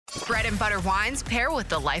Bread and butter wines pair with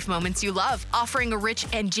the life moments you love, offering a rich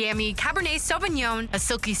and jammy Cabernet Sauvignon, a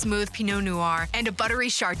silky smooth Pinot Noir, and a buttery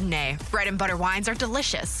Chardonnay. Bread and butter wines are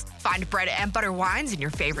delicious. Find Bread and butter wines in your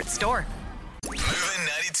favorite store. Moving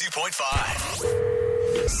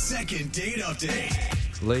 92.5. Second date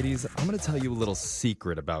update. Ladies, I'm going to tell you a little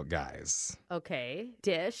secret about guys. Okay.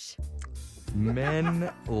 Dish. Men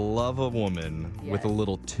love a woman with a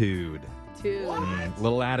little tude.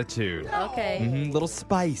 Little attitude. Okay. Little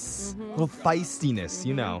spice. Little feistiness,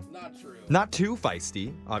 you know. Not true. Not too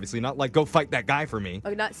feisty, obviously. Not like, go fight that guy for me.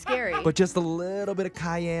 Oh, not scary. But just a little bit of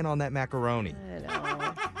cayenne on that macaroni. I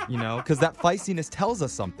know. You know, because that feistiness tells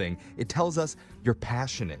us something. It tells us you're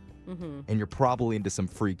passionate. And you're probably into some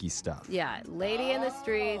freaky stuff. Yeah, lady in the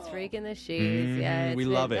streets, freak in the sheets. Yeah, we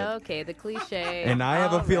love it. Okay, the cliche. And I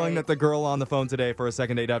have a feeling right. that the girl on the phone today for a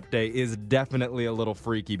second date update is definitely a little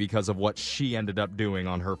freaky because of what she ended up doing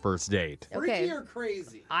on her first date. Okay. Freaky or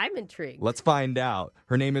crazy? I'm intrigued. Let's find out.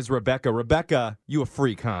 Her name is Rebecca. Rebecca, you a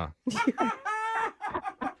freak, huh?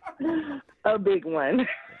 A big one.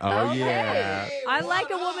 Oh, Okay. yeah. I like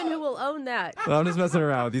a woman who will own that. Well, I'm just messing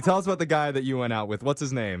around with you. Tell us about the guy that you went out with. What's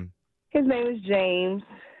his name? His name is James.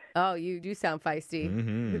 Oh, you do sound feisty.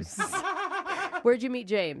 Mm-hmm. Where'd you meet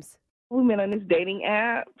James? We met on this dating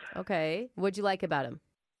app. Okay. What'd you like about him?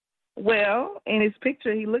 Well, in his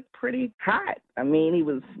picture, he looked pretty hot. I mean, he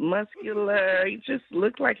was muscular. He just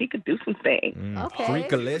looked like he could do some things. Okay.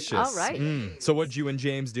 Freakalicious. All right. So what'd you and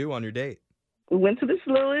James do on your date? We went to this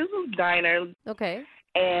little diner, Okay.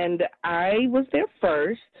 and I was there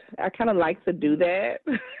first. I kind of like to do that.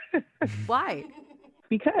 Why?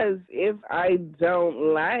 Because if I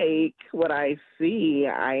don't like what I see,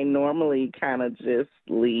 I normally kind of just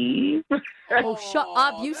leave. Oh, shut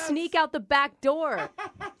up. You sneak out the back door.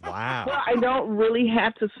 Wow. Well, I don't really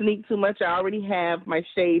have to sneak too much. I already have my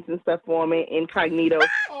shades and stuff on me, incognito.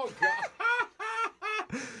 Oh, God.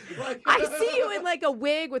 I see you in like a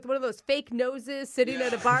wig with one of those fake noses sitting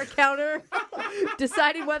at a bar counter,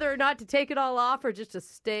 deciding whether or not to take it all off or just to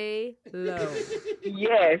stay low.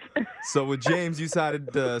 Yes. So with James, you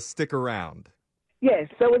decided to stick around. Yes.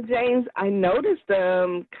 So with James, I noticed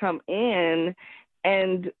him come in,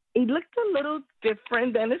 and he looked a little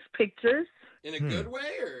different than his pictures. In a good way,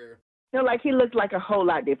 or? You know, like he looked like a whole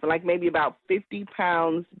lot different, like maybe about 50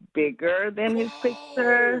 pounds bigger than his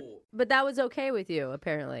picture. But that was okay with you,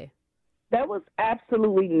 apparently. That was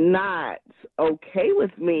absolutely not okay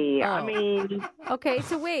with me. Oh. I mean, Okay,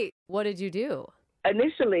 so wait. What did you do?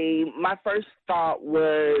 initially, my first thought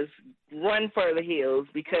was run for the hills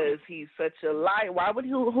because he's such a liar. Why would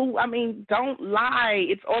I mean, don't lie.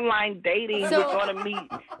 It's online dating. So- We're going to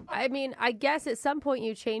meet. I mean, I guess at some point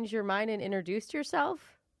you changed your mind and introduced yourself?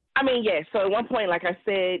 I mean, yes. So at one point, like I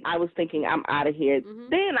said, I was thinking I'm out of here.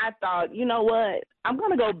 Then I thought, you know what? I'm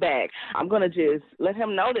going to go back. I'm going to just let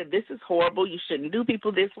him know that this is horrible. You shouldn't do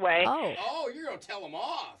people this way. Oh. Oh, you're going to tell him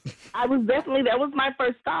off. That was my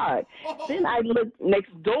first thought. Then I looked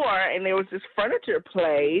next door and there was this furniture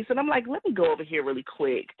place. And I'm like, let me go over here really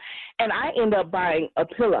quick. And I end up buying a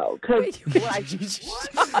pillow. Cause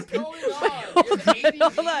What's going on? You're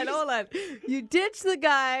ADD? Hold on. You ditch the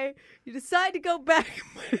guy. You decide to go back.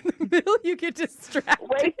 But in the middle, you get distracted.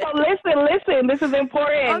 wait, so listen. This is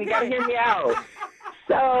important. You got to hear me out.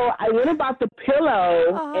 So I went and bought the pillow,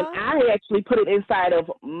 and I actually put it inside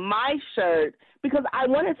of my shirt because I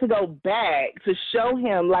wanted to go back to show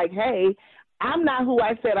him, like, hey, I'm not who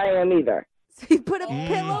I said I am either. So you put a Oh,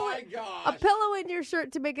 pillow my gosh. a pillow in your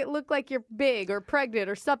shirt to make it look like you're big or pregnant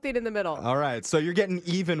or something in the middle. All right, so you're getting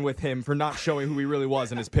even with him for not showing who he really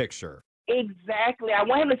was in his picture. Exactly. I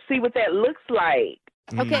want him to see what that looks like.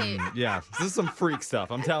 Okay. Yeah, this is some freak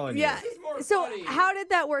stuff, I'm telling you. Yeah. more So funny. how did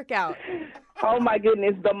that work out? Oh, my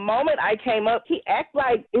goodness. The moment I came up, he acted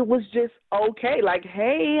like it was just okay. Like,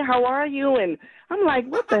 hey, how are you? And I'm like,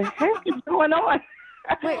 what the heck is going on?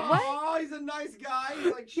 Wait, what? Oh, he's a nice guy.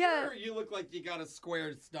 He's like, sure, Yeah. you look like you got a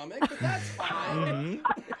square stomach, but that's fine.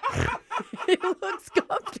 It looks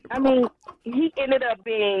comfortable. I mean, he ended up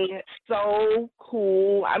being so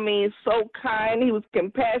cool. I mean, so kind. He was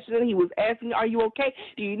compassionate. He was asking, are you okay?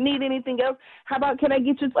 Do you need anything else? How about, can I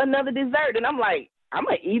get you another dessert? And I'm like, I'm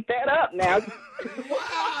going to eat that up now.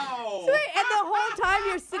 Wow. So wait, and the whole time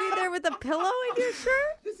you're sitting there with a pillow in your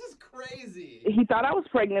shirt? This is crazy. He thought I was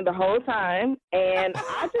pregnant the whole time, and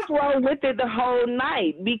I just rolled with it the whole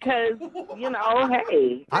night because, you know,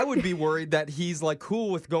 hey. I would be worried that he's like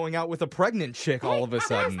cool with going out with a pregnant chick all of a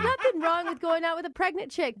sudden. There's nothing wrong with going out with a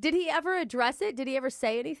pregnant chick. Did he ever address it? Did he ever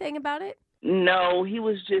say anything about it? No, he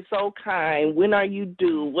was just so kind. When are you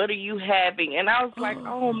due? What are you having? And I was like,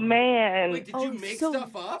 oh, man. Wait, did you make so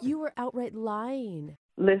stuff up? You were outright lying.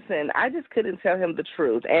 Listen, I just couldn't tell him the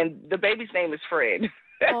truth. And the baby's name is Fred.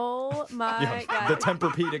 Oh my Yeah, God. the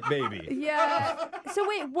Tempur-Pedic baby. Yeah. So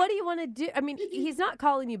wait, what do you want to do? I mean, he's not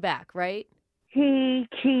calling you back, right? He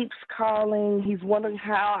keeps calling. He's wondering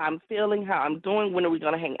how I'm feeling, how I'm doing, when are we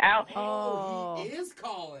going to hang out. Oh, he is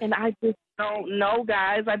calling. And I just don't know,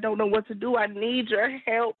 guys. I don't know what to do. I need your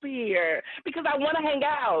help here because I want to hang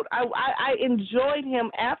out. I enjoyed him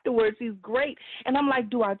afterwards. He's great. And I'm like,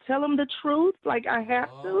 do I tell him the truth? Like, I have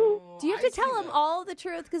to? Do you have to tell him all the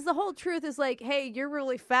truth? Because the whole truth is like, hey, you're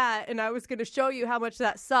really fat, and I was going to show you how much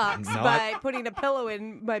that sucks by putting a pillow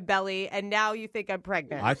in my belly, and now you think I'm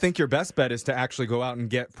pregnant. I think your best bet is to actually go out and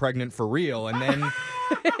get pregnant for real, and then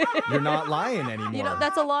you're not lying anymore. You know,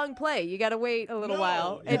 that's a long play. You got to wait a little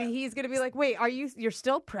while. And he's going to be like, wait, you're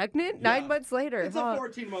still pregnant? 9 months later. It's a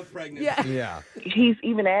 14-month pregnancy. Yeah. He's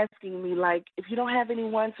even asking me, like, if you don't have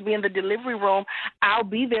anyone to be in the delivery room, I'll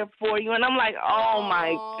be there for you. And I'm like, oh,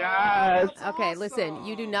 my gosh. Okay, listen,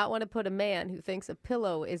 you do not want to put a man who thinks a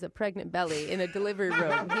pillow is a pregnant belly in a delivery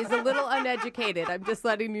room. He's a little uneducated. I'm just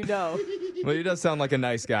letting you know. Well, he does sound like a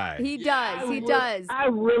nice guy. He does. He does. I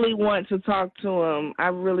really want to talk to him. I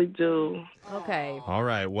really do. Okay. All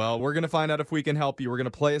right. Well, we're going to find out if we can help you. We're going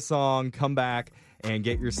to play a song, come back, and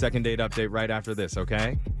get your second date update right after this,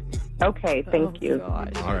 okay? Okay, thank you.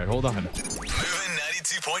 God. All right, hold on. Moving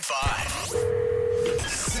 92.5.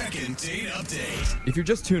 Second date update. If you're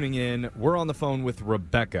just tuning in, we're on the phone with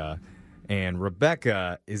Rebecca, and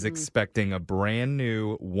Rebecca is expecting a brand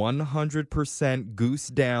new 100% goose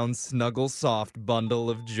down snuggle soft bundle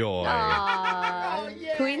of joy.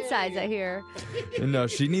 Queen size, I hear. No,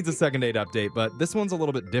 she needs a second date update, but this one's a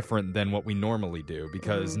little bit different than what we normally do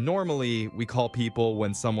because normally we call people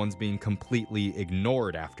when someone's being completely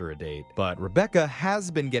ignored after a date. But Rebecca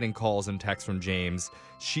has been getting calls and texts from James.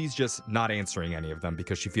 She's just not answering any of them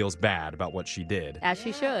because she feels bad about what she did. As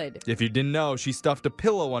she should. If you didn't know, she stuffed a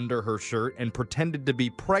pillow under her shirt and pretended to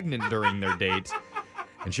be pregnant during their date.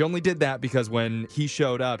 And she only did that because when he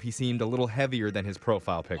showed up, he seemed a little heavier than his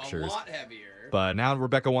profile pictures. A lot heavier. But now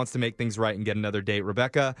Rebecca wants to make things right and get another date.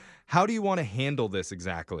 Rebecca, how do you want to handle this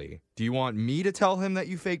exactly? Do you want me to tell him that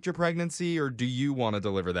you faked your pregnancy, or do you want to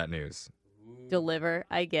deliver that news? Deliver.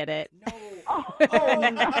 I get it.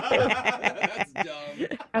 That's dumb.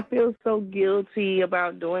 I feel so guilty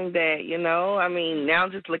about doing that, you know? I mean, now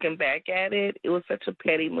just looking back at it, it was such a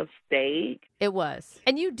petty mistake. It was.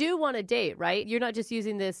 And you do want a date, right? You're not just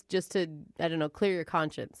using this just to, I don't know, clear your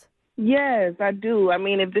conscience. Yes, I do. I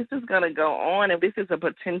mean, if this is going to go on, if this is a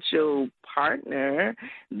potential partner,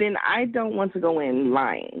 then I don't want to go in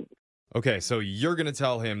lying. Okay, so you're going to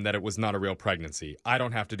tell him that it was not a real pregnancy. I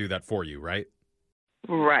don't have to do that for you, right?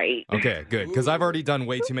 Right. Okay, good. Because I've already done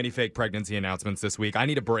way too many fake pregnancy announcements this week. I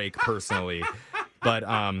need a break, personally. But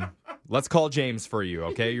let's call James for you,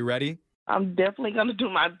 okay? You ready? I'm definitely going to do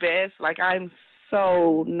my best. Like, I'm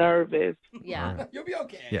so nervous. Yeah. You'll be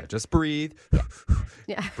okay. Yeah, just breathe.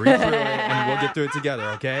 Yeah. Breathe through it, and we'll get through it together,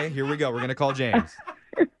 okay? Here we go. We're going to call James.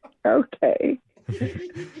 Okay.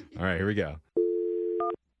 All right, here we go.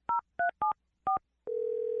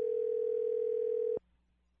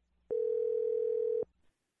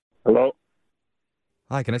 Hello?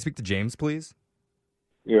 Hi, can I speak to James, please?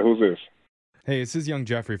 Yeah, who's this? Hey, this is young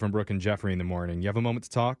Jeffrey from Brooke and Jeffrey in the morning. You have a moment to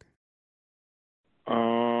talk?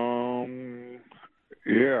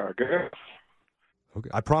 Yeah, I guess. Okay.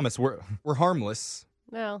 I promise we're harmless,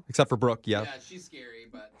 No. except for Brooke, yeah. Yeah, she's scary,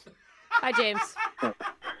 but... Hi, James. All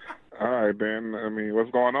right, Ben. I mean,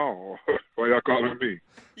 what's going on? Why y'all calling me?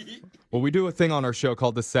 Well, we do a thing on our show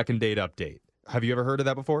called the Second Date Update. Have you ever heard of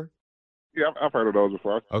that before? Yeah, I've heard of those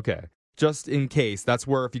before. Okay. Just in case, that's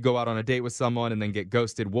where if you go out on a date with someone and then get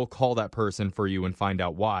ghosted, we'll call that person for you and find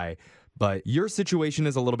out why. But your situation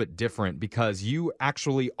is a little bit different because you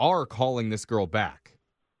actually are calling this girl back.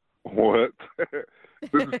 What?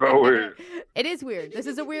 This is so weird. It is weird. This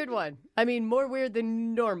is a weird one. I mean, more weird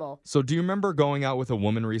than normal. So do you remember going out with a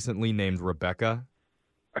woman recently named Rebecca?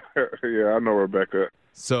 Yeah, I know Rebecca.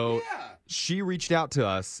 So Yeah. she reached out to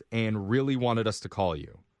us and really wanted us to call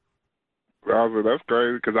you. I was like, that's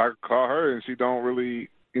crazy because I call her and she don't really,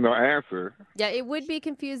 answer. Yeah, it would be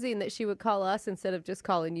confusing that she would call us instead of just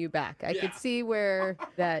calling you back. I could see where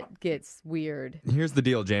that gets weird. Here's the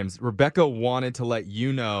deal, James. Rebecca wanted to let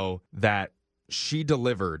you know that she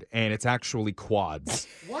delivered, and it's actually quads.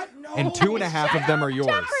 What? No. And 2.5 of them are yours.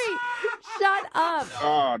 Jeffrey, shut up.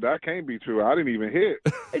 Oh, that can't be true. I didn't even hit.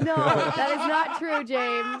 No, that is not true,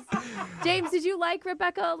 James. James, did you like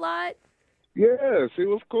Rebecca a lot? Yeah, she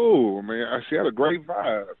was cool. I mean, she had a great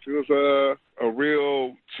vibe. She was a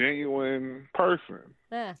real, genuine person.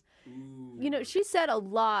 Yeah. You know, she said a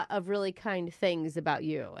lot of really kind things about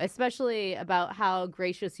you, especially about how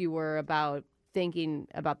gracious you were about thinking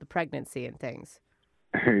about the pregnancy and things.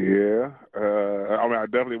 Yeah. I mean, I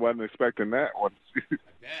definitely wasn't expecting that one.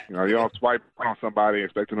 You know, you don't swipe on somebody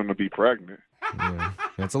expecting them to be pregnant. Yeah.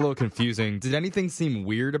 It's a little confusing. Did anything seem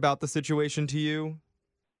weird about the situation to you?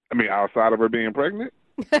 I mean, outside of her being pregnant?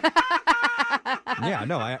 Yeah,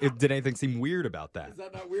 no. Did anything seem weird about that? Is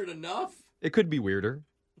that not weird enough? It could be weirder.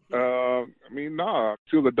 I mean, nah.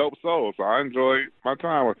 She was a dope soul, so I enjoyed my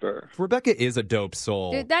time with her. Rebecca is a dope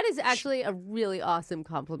soul. Dude, that is actually a really awesome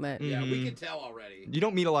compliment. Yeah, we can tell already. You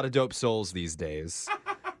don't meet a lot of dope souls these days.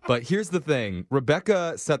 But here's the thing.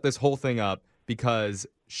 Rebecca set this whole thing up because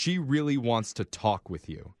she really wants to talk with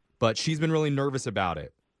you. But she's been really nervous about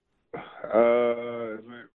it. Is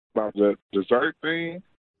it about the dessert thing?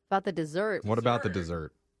 About the dessert. What about the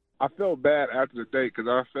dessert? I felt bad after the date because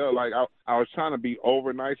I felt like I was trying to be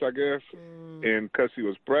over nice, I guess. And because she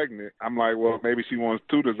was pregnant, I'm like, well, maybe she wants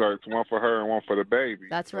 2 desserts, one for her and one for the baby.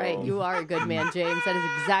 That's right. You are a good man, James. That is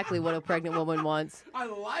exactly what a pregnant woman wants. I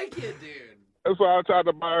like it, dude. That's why I tried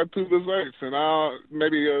to buy her 2 desserts, and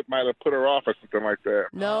maybe it might have put her off or something like that.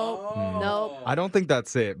 No. I don't think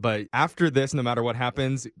that's it. But after this, no matter what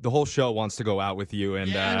happens, the whole show wants to go out with you and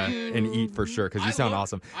eat for sure because you sound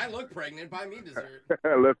awesome. I look pregnant. Buy me dessert.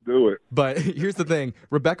 Let's do it. But here's the thing.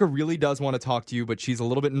 Rebecca really does want to talk to you, but she's a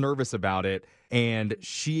little bit nervous about it. And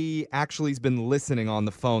she actually has been listening on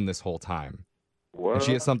the phone this whole time. What? And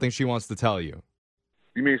she has something she wants to tell you.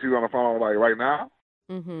 You mean she's on the phone like right now?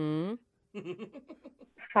 Mm-hmm.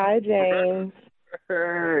 Hi, James.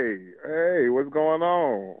 Hey, what's going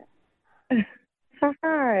on?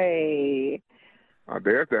 Hi. Oh,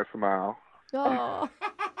 there's that smile. Oh.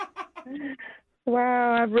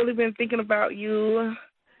 Wow, I've really been thinking about you.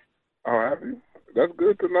 Oh, have you? That's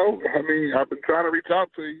good to know. I mean, I've been trying to reach out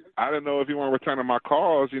to you. I didn't know if you weren't returning my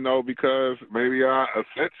calls, because maybe I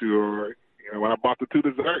upset you or, when I bought the 2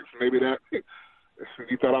 desserts, maybe that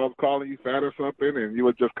you thought I was calling you fat or something and you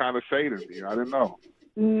were just kind of shading me. I didn't know.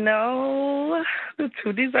 No, the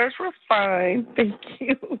 2 desserts were fine. Thank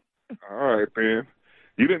you. All right, then.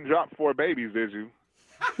 You didn't drop 4 babies, did you?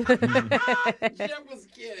 Jeff was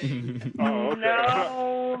kidding. Oh,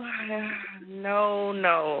 okay.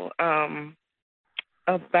 No.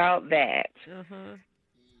 About that.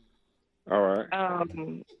 All right.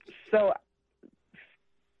 So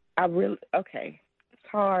okay. It's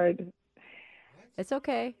hard. It's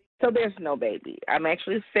okay. So there's no baby. I'm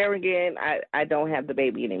actually a surrogate. I don't have the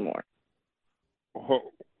baby anymore.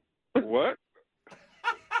 What?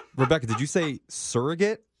 Rebecca, did you say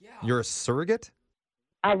surrogate? Yeah. You're a surrogate?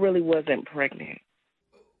 I really wasn't pregnant.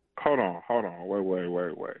 Hold on.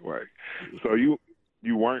 Wait. So you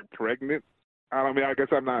weren't pregnant? I guess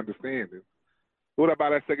I'm not understanding. What did I buy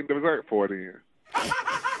that second dessert for then?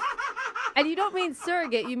 And you don't mean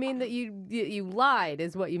surrogate. You mean that you lied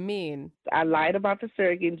is what you mean. I lied about the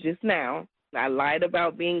surrogate just now. I lied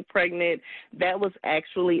about being pregnant. That was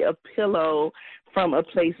actually a pillow from a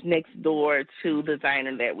place next door to the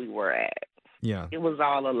diner that we were at. Yeah. It was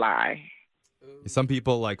all a lie. Some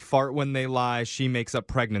people fart when they lie. She makes up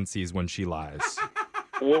pregnancies when she lies.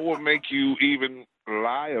 What would make you even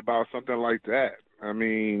lie about something like that? I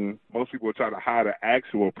mean, most people try to hide an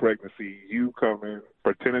actual pregnancy. You come in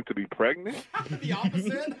pretending to be pregnant? The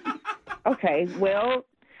opposite? Okay, well,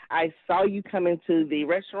 I saw you come into the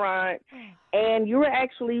restaurant, and you were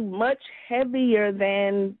actually much heavier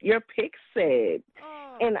than your pic said.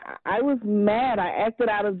 And I was mad. I acted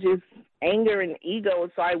out of just anger and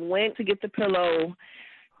ego, so I went to get the pillow,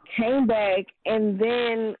 came back, and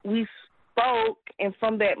then we spoke, and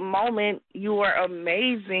from that moment, you were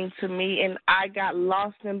amazing to me, and I got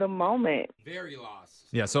lost in the moment. Very lost.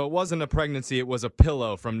 Yeah, so it wasn't a pregnancy. It was a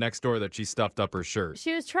pillow from next door that she stuffed up her shirt.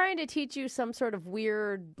 She was trying to teach you some sort of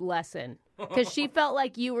weird lesson because she felt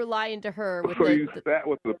like you were lying to her. So you sat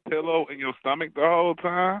with the pillow in your stomach the whole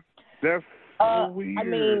time? That's so weird. I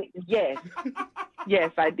mean, yes.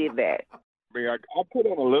 Yes, I did that. I mean, I put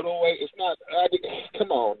on a little weight. It's not,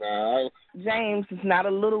 come on now. James, it's not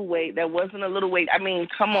a little weight. That wasn't a little weight. I mean,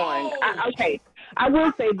 come on. Okay, I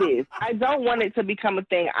will say this. I don't want it to become a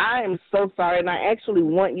thing. I am so sorry, and I actually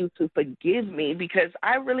want you to forgive me because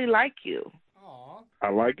I really like you. Aw. I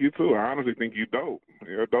like you, too. I honestly think you dope.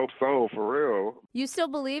 You're a dope soul, for real. You still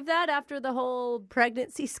believe that after the whole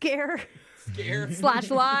pregnancy scare? Scared. /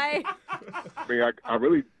 lie? I mean, I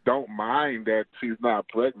really don't mind that she's not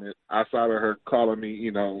pregnant outside of her calling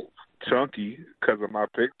me, chunky because of my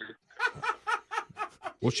picture.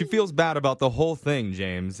 Well, she feels bad about the whole thing,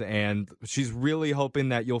 James, and she's really hoping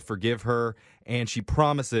that you'll forgive her, and she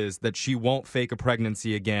promises that she won't fake a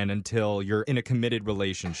pregnancy again until you're in a committed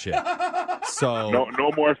relationship. So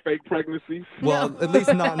No more fake pregnancies? Well, at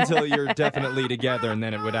least not until you're definitely together, and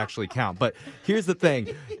then it would actually count. But here's the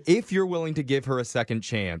thing. If you're willing to give her a second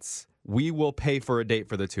chance, we will pay for a date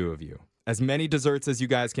for the two of you. As many desserts as you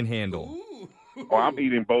guys can handle. Oh, I'm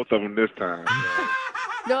eating both of them this time.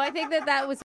 No, I think that was